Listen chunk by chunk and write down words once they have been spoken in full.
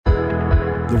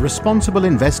the Responsible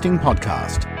Investing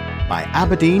Podcast by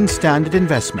Aberdeen Standard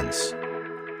Investments.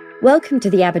 Welcome to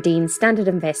the Aberdeen Standard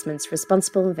Investments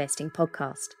Responsible Investing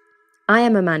Podcast. I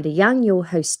am Amanda Young, your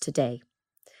host today.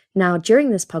 Now, during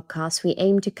this podcast, we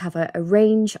aim to cover a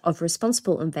range of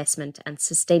responsible investment and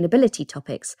sustainability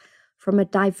topics from a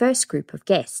diverse group of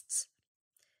guests.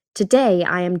 Today,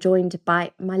 I am joined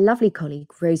by my lovely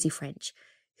colleague, Rosie French,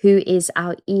 who is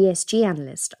our ESG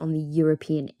analyst on the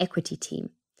European Equity team.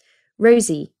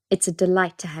 Rosie, it's a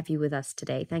delight to have you with us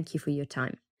today. Thank you for your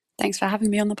time. Thanks for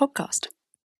having me on the podcast.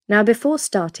 Now, before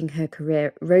starting her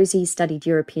career, Rosie studied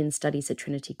European Studies at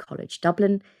Trinity College,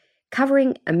 Dublin,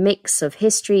 covering a mix of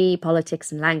history,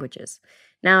 politics, and languages.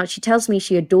 Now, she tells me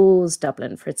she adores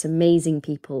Dublin for its amazing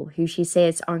people, who she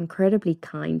says are incredibly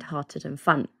kind-hearted and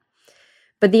fun.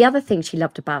 But the other thing she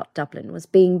loved about Dublin was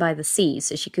being by the sea,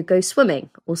 so she could go swimming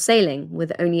or sailing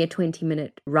with only a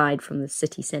 20-minute ride from the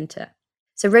city centre.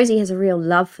 So Rosie has a real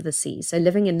love for the sea, so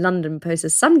living in London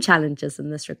poses some challenges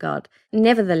in this regard.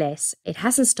 Nevertheless, it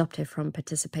hasn't stopped her from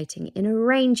participating in a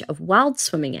range of wild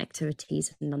swimming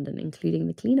activities in London, including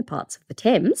the cleaner parts of the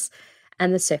Thames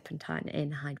and the Serpentine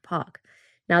in Hyde Park.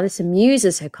 Now, this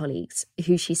amuses her colleagues,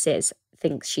 who she says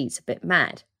thinks she's a bit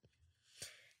mad.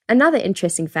 Another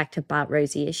interesting fact about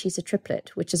Rosie is she's a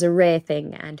triplet, which is a rare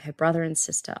thing, and her brother and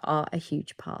sister are a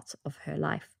huge part of her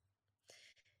life.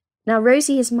 Now,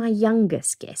 Rosie is my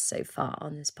youngest guest so far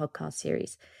on this podcast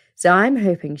series, so I'm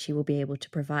hoping she will be able to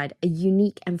provide a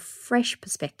unique and fresh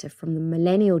perspective from the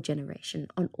millennial generation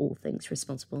on all things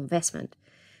responsible investment.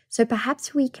 So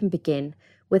perhaps we can begin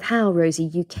with how, Rosie,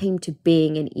 you came to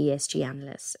being an ESG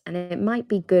analyst, and it might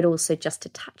be good also just to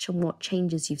touch on what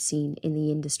changes you've seen in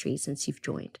the industry since you've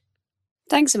joined.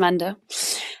 Thanks, Amanda.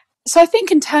 So I think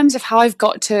in terms of how I've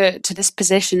got to this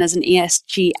position as an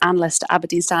ESG analyst at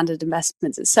Aberdeen Standard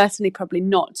Investments, it's certainly probably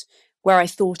not where I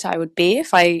thought I would be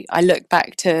if I look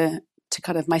back to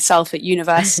kind of myself at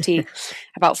university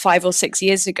about 5 or 6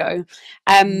 years ago.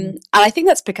 And I think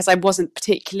that's because I wasn't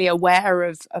particularly aware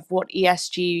of what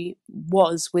ESG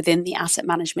was within the asset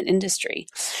management industry.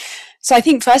 So I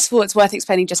think, first of all, it's worth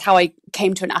explaining just how I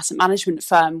came to an asset management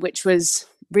firm, which was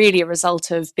really a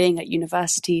result of being at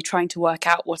university, trying to work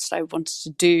out what I wanted to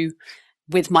do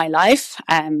with my life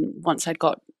once I'd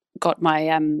got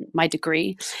my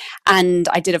degree. And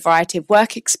I did a variety of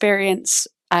work experience,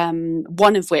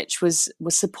 one of which was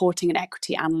supporting an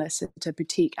equity analyst at a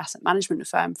boutique asset management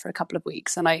firm for a couple of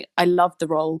weeks. And I loved the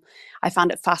role. I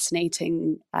found it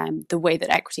fascinating, the way that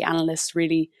equity analysts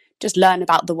really just learn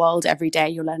about the world every day.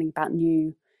 You're learning about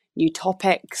new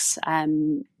topics,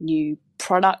 new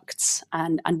products,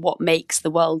 and what makes the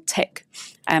world tick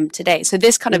today. So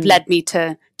this kind of led me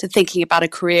to thinking about a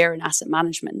career in asset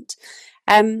management.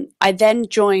 I then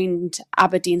joined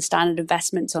Aberdeen Standard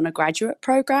Investments on a graduate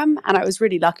program, and I was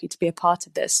really lucky to be a part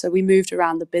of this. So we moved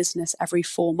around the business every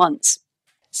 4 months.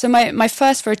 So my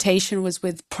first rotation was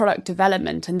with product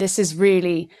development, and this is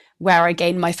really where I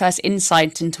gained my first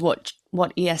insight into what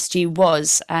ESG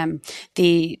was.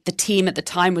 The team at the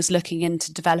time was looking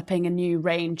into developing a new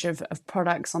range of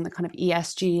products on the kind of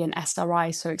ESG and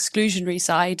SRI, so exclusionary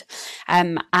side.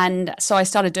 And so I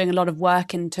started doing a lot of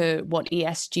work into what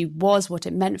ESG was, what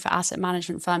it meant for asset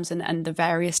management firms, and the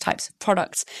various types of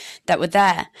products that were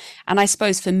there. And I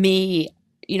suppose for me,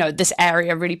 this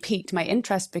area really piqued my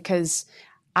interest because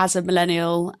as a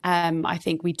millennial, I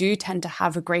think we do tend to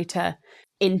have a greater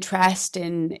interest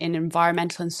in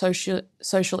environmental and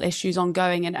social issues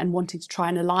ongoing and wanting to try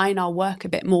and align our work a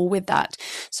bit more with that.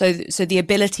 So the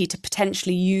ability to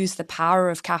potentially use the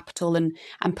power of capital and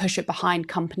push it behind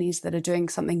companies that are doing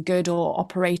something good or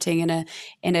operating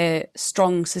in a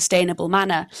strong, sustainable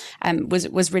manner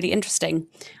was really interesting.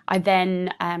 I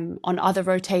then, on other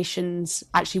rotations,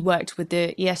 actually worked with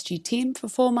the ESG team for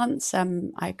 4 months.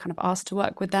 I kind of asked to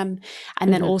work with them,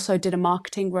 and then also did a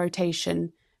marketing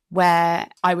rotation where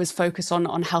I was focused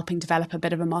on helping develop a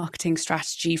bit of a marketing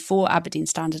strategy for Aberdeen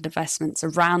Standard Investments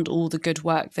around all the good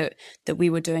work that we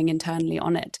were doing internally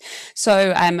on it.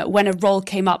 So when a role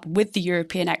came up with the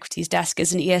European Equities desk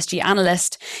as an ESG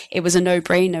analyst, it was a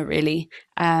no-brainer, really.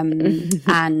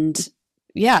 And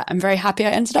yeah, I'm very happy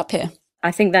I ended up here.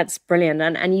 I think that's brilliant.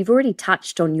 And you've already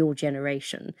touched on your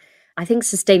generation. I think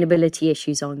sustainability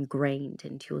issues are ingrained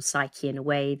into your psyche in a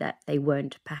way that they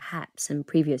weren't perhaps in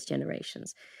previous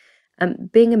generations.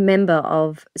 Being a member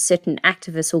of a certain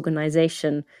activist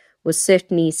organization was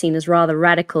certainly seen as rather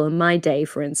radical in my day,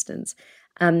 for instance,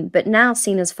 but now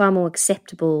seen as far more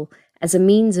acceptable as a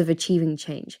means of achieving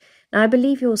change. Now, I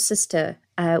believe your sister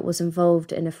was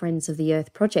involved in a Friends of the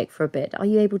Earth project for a bit. Are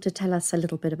you able to tell us a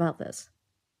little bit about this?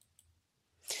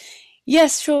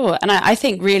 Yes, sure. And I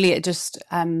think really it just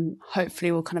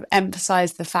hopefully will kind of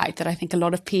emphasize the fact that I think a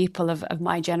lot of people of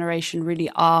my generation really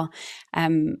are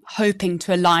hoping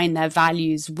to align their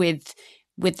values with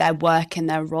their work and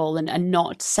their role, and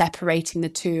not separating the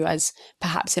two as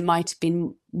perhaps it might have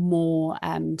been more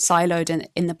siloed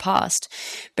in the past.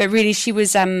 But really, she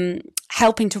was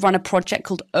helping to run a project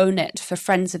called Own It for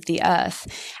Friends of the Earth.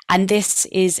 And this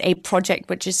is a project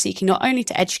which is seeking not only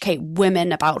to educate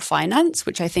women about finance,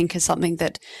 which I think is something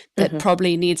that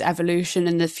probably needs evolution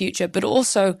in the future, but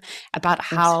also about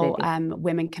how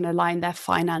women can align their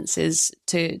finances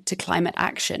to climate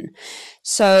action.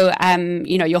 So,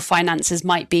 your finances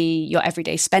might be your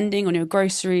everyday spending on your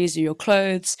groceries or your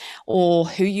clothes, or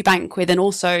who you bank with, and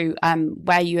also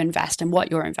where you invest and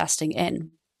what you're investing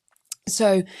in.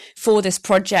 So for this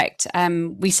project,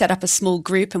 we set up a small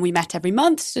group and we met every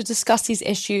month to discuss these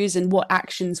issues and what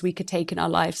actions we could take in our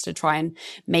lives to try and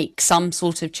make some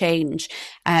sort of change.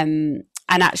 And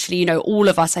actually, all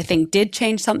of us, I think, did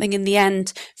change something in the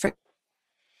end. For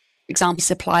example,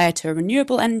 supplier to a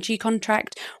renewable energy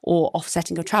contract, or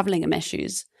offsetting your traveling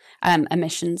emissions.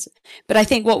 But I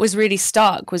think what was really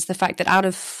stark was the fact that out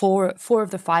of four of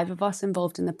the five of us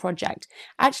involved in the project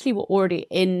actually were already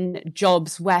in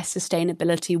jobs where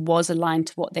sustainability was aligned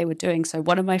to what they were doing. So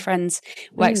one of my friends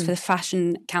works for the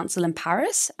Fashion Council in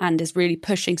Paris and is really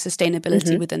pushing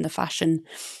sustainability within the fashion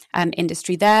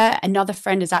industry there. Another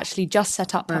friend has actually just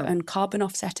set up her own carbon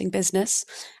offsetting business.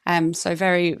 So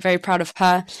very, very proud of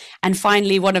her. And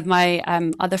finally, one of my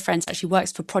other friends actually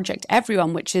works for Project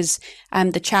Everyone, which is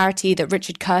the charity that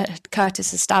Richard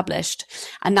Curtis established.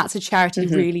 And that's a charity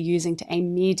really using to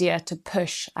aim media to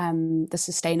push the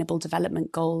sustainable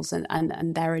development goals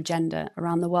and their agenda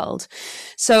around the world.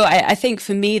 So I think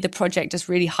for me, the project has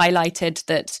really highlighted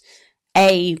that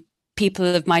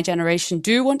people of my generation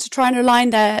do want to try and align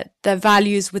their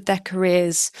values with their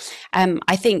careers.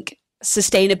 I think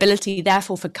sustainability,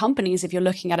 therefore, for companies, if you're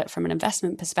looking at it from an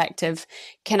investment perspective,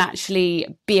 can actually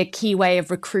be a key way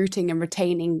of recruiting and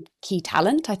retaining key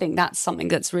talent. I think that's something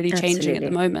that's really changing at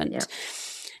the moment. Yeah.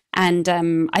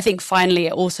 And I think finally,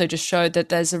 it also just showed that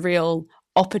there's a real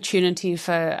opportunity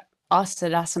for us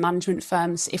at asset management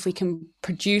firms, if we can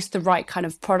produce the right kind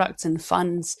of products and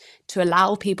funds to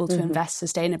allow people to invest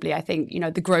sustainably. I think,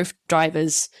 the growth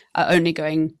drivers are only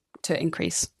going to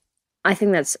increase. I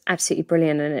think that's absolutely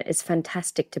brilliant, and it's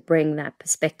fantastic to bring that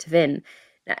perspective in.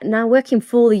 Now, working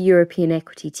for the European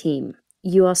Equity Team,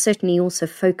 you are certainly also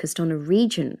focused on a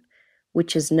region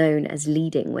which is known as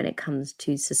leading when it comes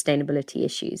to sustainability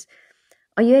issues.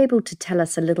 Are you able to tell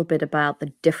us a little bit about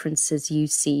the differences you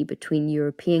see between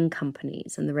European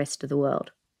companies and the rest of the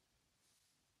world?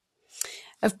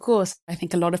 Of course, I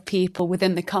think a lot of people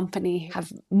within the company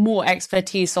have more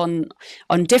expertise on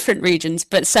different regions,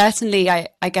 but certainly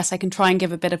I guess I can try and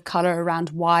give a bit of color around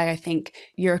why I think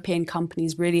European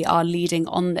companies really are leading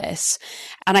on this.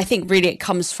 And I think really it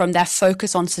comes from their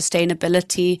focus on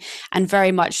sustainability and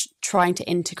very much trying to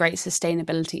integrate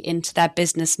sustainability into their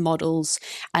business models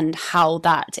and how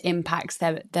that impacts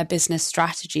their business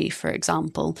strategy, for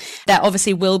example. There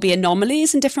obviously will be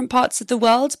anomalies in different parts of the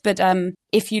world, but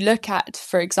if you look at,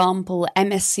 for example,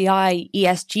 MSCI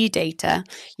ESG data,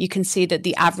 you can see that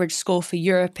the average score for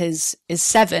Europe is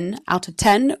 7 out of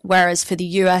 10, whereas for the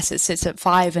US it sits at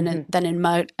 5, and then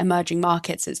in emerging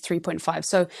markets it's 3.5.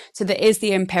 So there is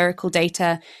the empirical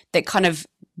data that kind of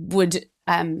would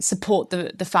support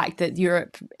the fact that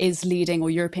Europe is leading, or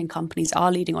European companies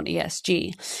are leading on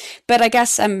ESG. But I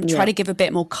guess try to give a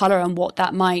bit more color on what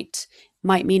that might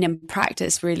mean in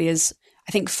practice really is,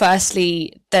 I think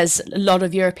firstly, there's a lot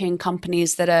of European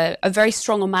companies that are very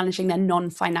strong on managing their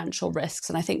non-financial risks.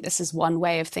 And I think this is one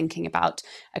way of thinking about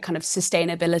a kind of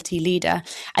sustainability leader.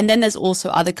 And then there's also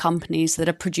other companies that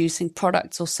are producing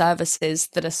products or services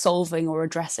that are solving or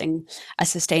addressing a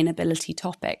sustainability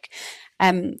topic.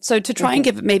 So to try and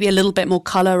give maybe a little bit more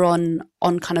color on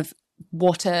kind of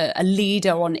what a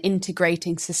leader on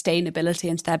integrating sustainability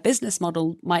into their business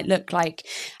model might look like,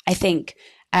 I think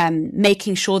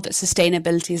making sure that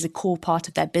sustainability is a core part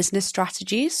of their business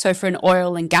strategy. So for an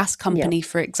oil and gas company,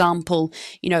 for example,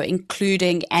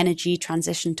 including energy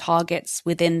transition targets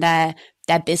within their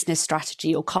business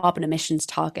strategy, or carbon emissions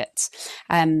targets,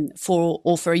 for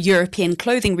a European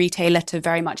clothing retailer to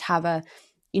very much have a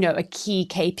key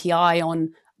KPI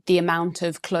on the amount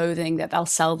of clothing that they'll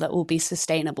sell that will be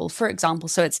sustainable, for example.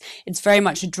 So it's very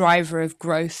much a driver of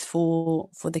growth for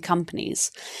the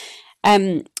companies.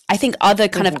 I think other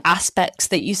kind of aspects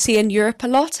that you see in Europe a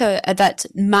lot are that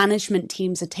management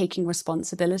teams are taking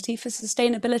responsibility for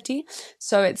sustainability.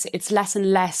 So it's less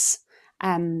and less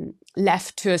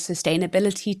left to a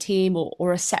sustainability team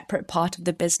or a separate part of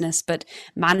the business, but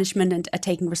management are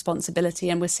taking responsibility,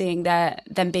 and we're seeing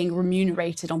them being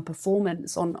remunerated on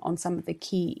performance on some of the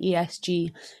key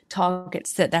ESG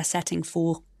targets that they're setting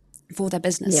for their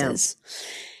businesses.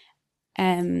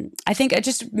 I think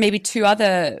just maybe two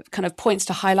other kind of points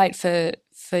to highlight for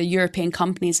European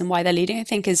companies and why they're leading, I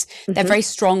think, is they're very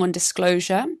strong on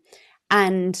disclosure.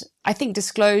 And I think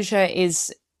disclosure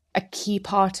is a key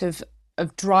part of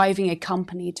driving a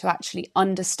company to actually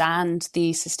understand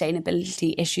the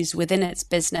sustainability issues within its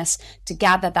business, to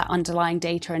gather that underlying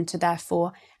data and to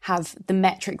therefore have the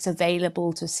metrics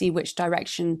available to see which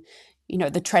direction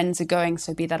the trends are going.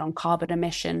 So be that on carbon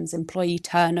emissions, employee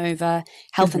turnover,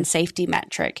 health and safety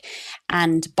metric.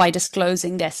 And by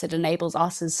disclosing this, it enables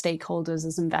us as stakeholders,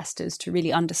 as investors, to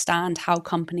really understand how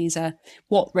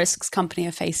what risks companies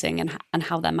are facing and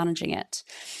how they're managing it.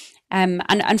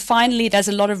 And finally, there's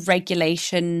a lot of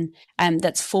regulation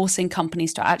that's forcing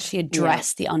companies to actually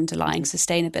address the underlying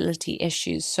sustainability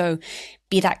issues. So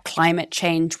be that climate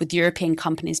change, with European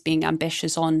companies being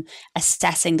ambitious on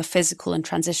assessing the physical and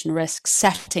transition risks,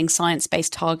 setting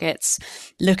science-based targets,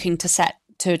 looking to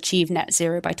achieve net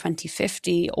zero by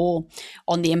 2050, or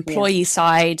on the employee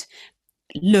side,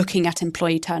 looking at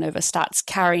employee turnover stats,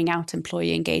 carrying out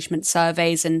employee engagement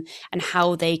surveys and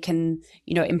how they can,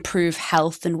 improve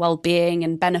health and well-being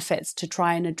and benefits to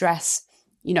try and address,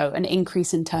 an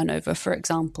increase in turnover, for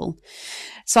example.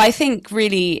 So I think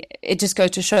really it just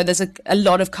goes to show there's a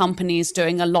lot of companies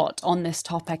doing a lot on this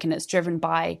topic, and it's driven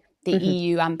by the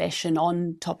EU ambition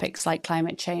on topics like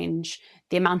climate change,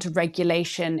 the amount of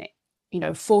regulation,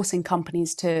 forcing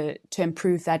companies to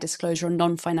improve their disclosure on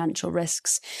non-financial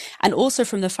risks, and also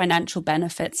from the financial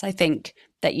benefits, I think,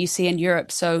 that you see in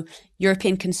Europe. So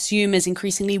European consumers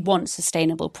increasingly want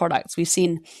sustainable products. We've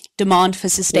seen demand for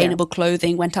sustainable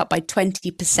clothing went up by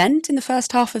 20% in the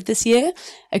first half of this year,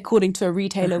 according to a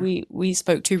retailer we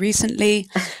spoke to recently.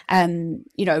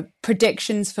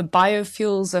 Predictions for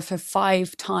biofuels are for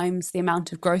 5 times the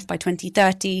amount of growth by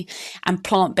 2030, and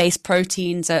plant-based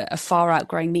proteins are far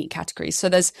outgrowing meat categories. So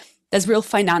there's real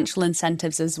financial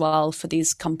incentives as well for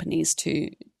these companies to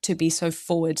be so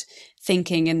forward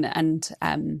thinking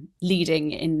and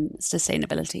leading in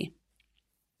sustainability.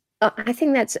 I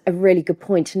think that's a really good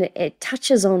point, and it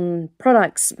touches on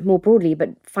products more broadly, but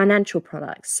financial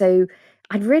products. So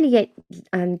I'd really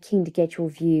keen to get your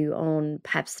view on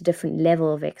perhaps the different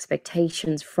level of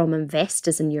expectations from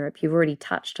investors in Europe. You've already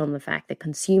touched on the fact that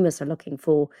consumers are looking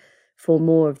for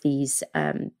more of these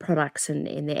products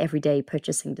in their everyday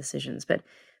purchasing decisions, but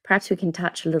perhaps we can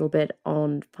touch a little bit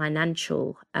on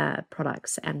financial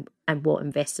products and what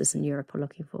investors in Europe are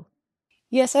looking for.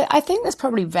 Yes, I think this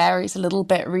probably varies a little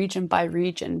bit region by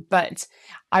region, but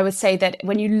I would say that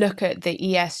when you look at the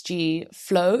ESG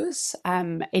flows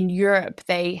in Europe,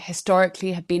 they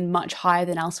historically have been much higher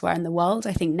than elsewhere in the world.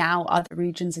 I think now other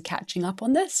regions are catching up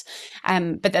on this,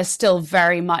 but there's still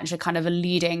very much a kind of a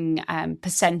leading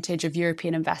percentage of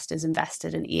European investors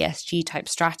invested in ESG type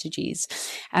strategies.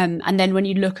 And then when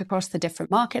you look across the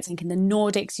different markets, I think in the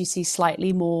Nordics, you see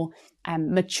slightly more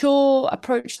mature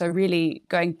approach, so really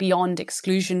going beyond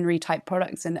exclusionary type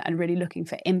products and really looking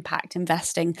for impact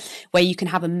investing, where you can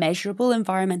have a measurable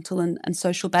environmental and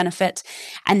social benefit.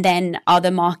 And then other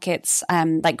markets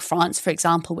like France, for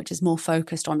example, which is more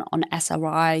focused on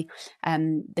SRI,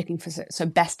 looking for so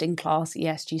best in class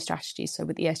ESG strategies, so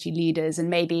with ESG leaders,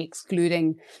 and maybe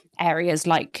excluding areas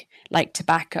like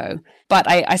tobacco. But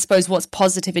I suppose what's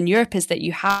positive in Europe is that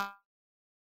you have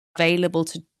available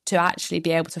to actually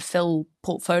be able to fill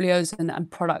portfolios and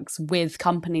products with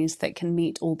companies that can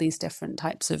meet all these different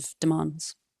types of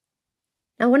demands.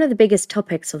 Now, one of the biggest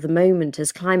topics of the moment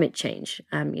is climate change.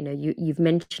 You've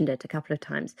mentioned it a couple of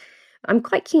times. I'm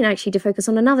quite keen actually to focus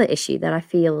on another issue that I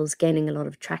feel is gaining a lot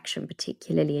of traction,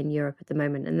 particularly in Europe at the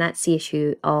moment, and that's the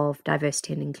issue of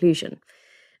diversity and inclusion.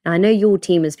 Now, I know your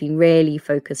team has been really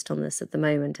focused on this at the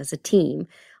moment as a team.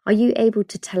 Are you able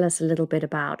to tell us a little bit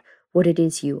about what it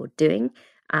is you're doing,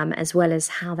 as well as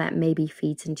how that maybe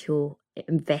feeds into your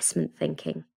investment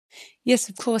thinking? Yes,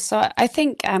 of course. So I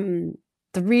think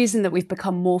the reason that we've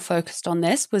become more focused on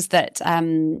this was that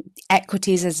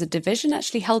Equities as a division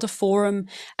actually held a forum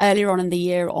earlier on in the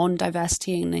year on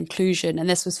diversity and inclusion. And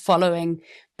this was following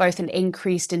both an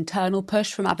increased internal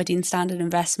push from Aberdeen Standard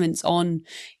Investments on,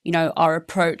 our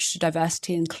approach to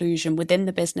diversity and inclusion within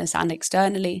the business and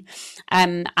externally.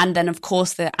 And then, of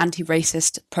course, the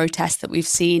anti-racist protests that we've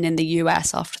seen in the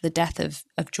US after the death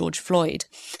of George Floyd.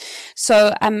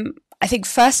 So I think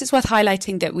first it's worth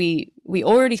highlighting that we we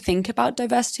already think about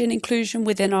diversity and inclusion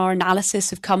within our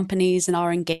analysis of companies and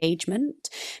our engagement,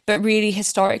 but really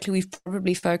historically we've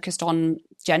probably focused on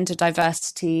gender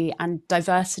diversity and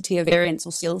diversity of experience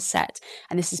or skill set.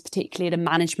 And this is particularly at a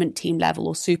management team level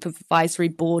or supervisory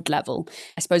board level.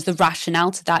 I suppose the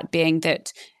rationale to that being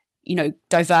that, you know,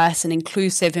 diverse and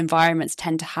inclusive environments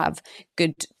tend to have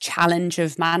good challenge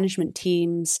of management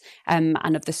teams and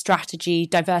of the strategy,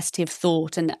 diversity of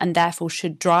thought, and therefore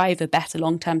should drive a better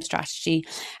long-term strategy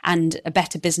and a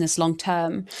better business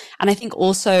long-term. And I think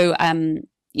also,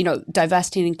 you know,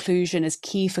 diversity and inclusion is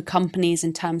key for companies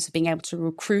in terms of being able to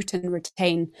recruit and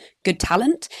retain good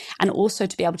talent, and also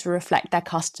to be able to reflect their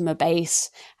customer base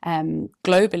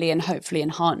globally and hopefully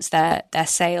enhance their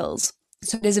sales.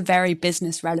 So it is a very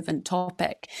business relevant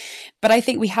topic, but I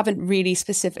think we haven't really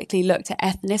specifically looked at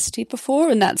ethnicity before.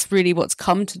 And that's really what's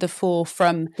come to the fore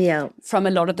from a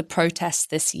lot of the protests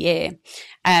this year.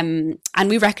 And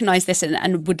we recognize this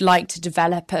and would like to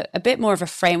develop a bit more of a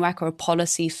framework or a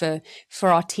policy for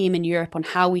our team in Europe on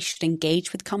how we should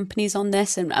engage with companies on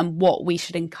this and what we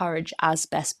should encourage as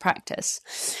best practice.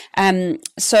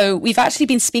 So we've actually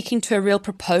been speaking to a real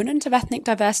proponent of ethnic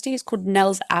diversity. He's called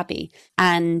Nels Abbey,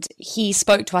 and he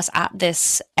spoke to us at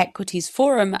this equities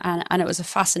forum, and it was a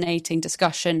fascinating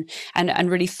discussion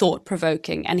and really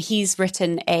thought-provoking. And he's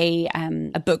written a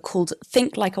book called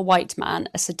Think Like a White Man,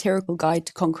 A Satirical Guide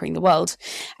to Conquering the World,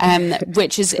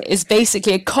 which is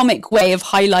basically a comic way of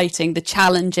highlighting the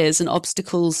challenges and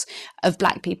obstacles of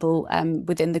Black people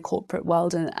within the corporate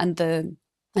world and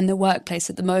the workplace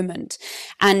at the moment.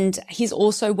 And he's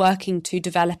also working to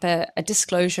develop a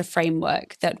disclosure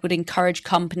framework that would encourage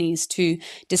companies to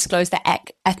disclose their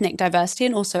ethnic diversity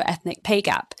and also ethnic pay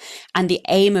gap. And the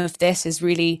aim of this is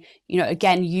really, you know,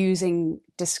 again, using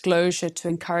disclosure to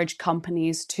encourage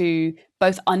companies to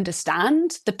both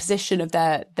understand the position of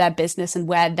their business and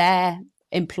where their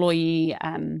employee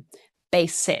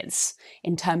base sits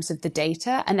in terms of the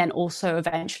data, and then also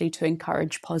eventually to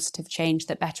encourage positive change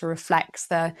that better reflects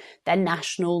their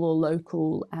national or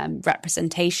local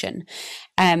representation.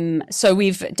 So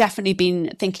we've definitely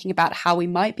been thinking about how we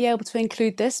might be able to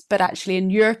include this, but actually in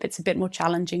Europe it's a bit more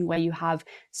challenging where you have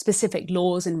specific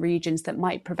laws in regions that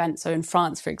might prevent. So in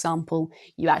France, for example,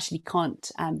 you actually can't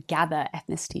gather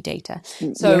ethnicity data.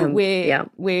 So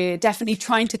we're definitely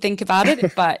trying to think about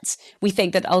it, but we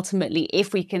think that ultimately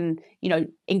if we can, you know,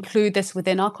 include this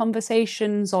within our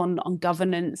conversations on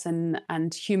governance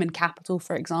and human capital,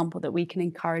 for example, that we can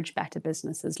encourage better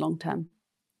businesses long term.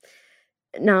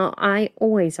 Now, I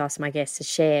always ask my guests to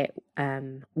share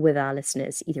with our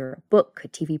listeners either a book, a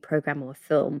TV program, or a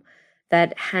film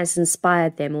that has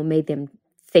inspired them or made them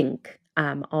think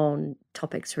on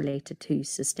topics related to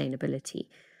sustainability.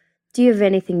 Do you have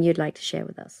anything you'd like to share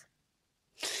with us?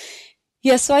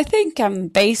 Yeah, so I think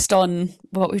based on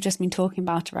what we've just been talking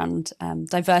about around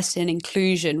diversity and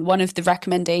inclusion, one of the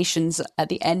recommendations at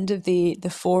the end of the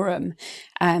forum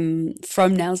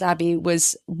from Nels Abbey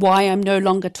was Why I'm No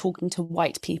Longer Talking to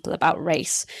White People About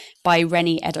Race by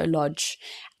Rennie Edo-Lodge.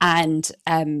 And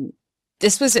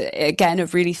this was, again, a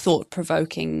really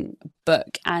thought-provoking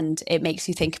book, and it makes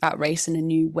you think about race in a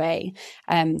new way.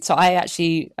 So I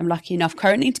actually am lucky enough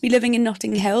currently to be living in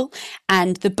Notting Hill,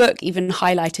 and the book even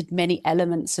highlighted many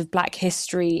elements of Black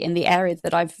history in the area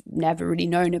that I've never really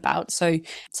known about. So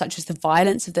such as the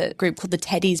violence of the group called the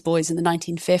Teddy's Boys in the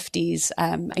 1950s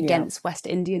against West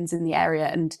Indians in the area.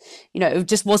 And, you know, it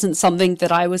just wasn't something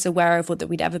that I was aware of or that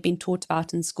we'd ever been taught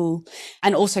about in school.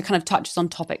 And also kind of touches on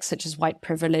topics such as white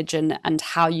privilege and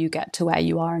how you get to where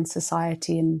you are in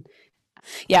society. And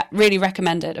yeah, really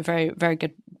recommend it. A very, very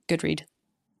good read.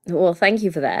 Well, thank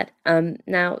you for that.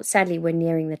 Now, sadly, we're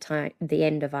nearing the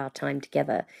end of our time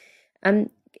together.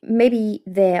 Maybe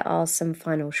there are some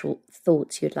final short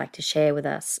thoughts you'd like to share with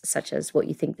us, such as what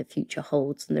you think the future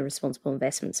holds in the responsible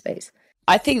investment space.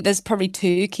 I think there's probably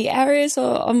two key areas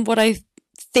on what I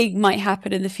think might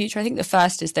happen in the future. I think the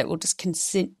first is that we'll just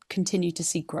continue to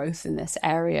see growth in this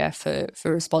area for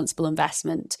responsible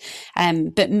investment,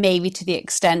 but maybe to the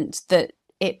extent that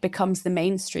it becomes the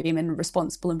mainstream, and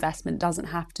responsible investment doesn't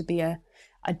have to be a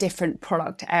different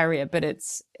product area, but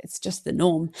it's just the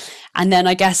norm. And then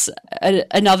I guess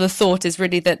another thought is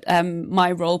really that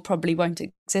my role probably won't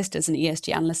exist as an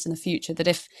ESG analyst in the future, that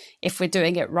if we're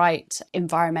doing it right,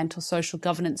 environmental, social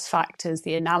governance factors,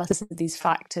 the analysis of these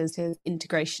factors, the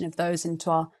integration of those into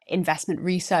our investment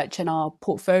research and our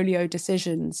portfolio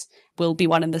decisions will be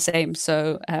one and the same.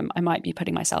 So I might be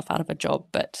putting myself out of a job,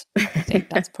 but I think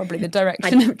that's probably the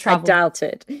direction of travel. I doubt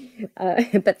it.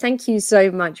 But thank you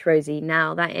so much, Rosie.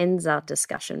 Now that ends our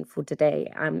discussion for today.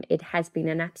 It has been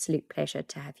an absolute pleasure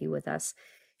to have you with us,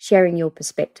 sharing your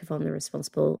perspective on the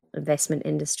responsible investment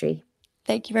industry.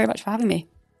 Thank you very much for having me.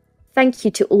 Thank you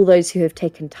to all those who have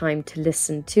taken time to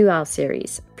listen to our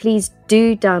series. Please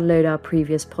do download our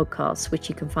previous podcasts, which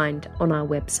you can find on our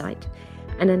website.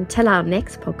 And until our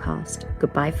next podcast,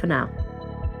 goodbye for now.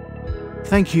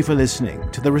 Thank you for listening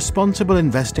to the Responsible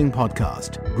Investing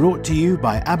Podcast, brought to you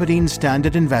by Aberdeen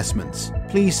Standard Investments.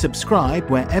 Please subscribe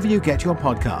wherever you get your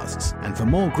podcasts. And for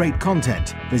more great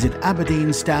content, visit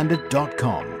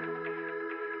aberdeenstandard.com.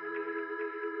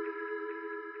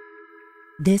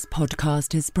 This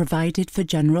podcast is provided for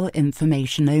general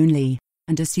information only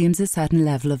and assumes a certain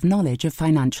level of knowledge of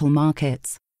financial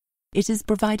markets. It is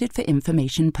provided for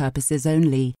information purposes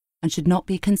only and should not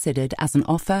be considered as an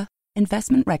offer,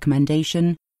 investment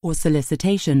recommendation, or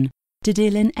solicitation to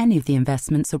deal in any of the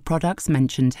investments or products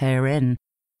mentioned herein,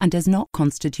 and does not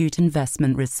constitute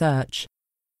investment research.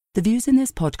 The views in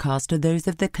this podcast are those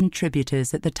of the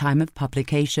contributors at the time of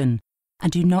publication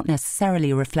and do not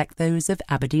necessarily reflect those of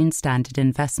Aberdeen Standard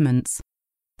Investments.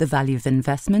 The value of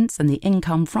investments and the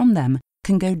income from them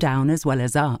can go down as well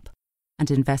as up,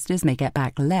 and investors may get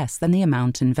back less than the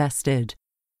amount invested.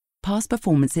 Past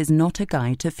performance is not a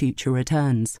guide to future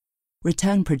returns.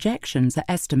 Return projections are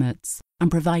estimates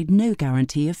and provide no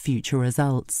guarantee of future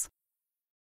results.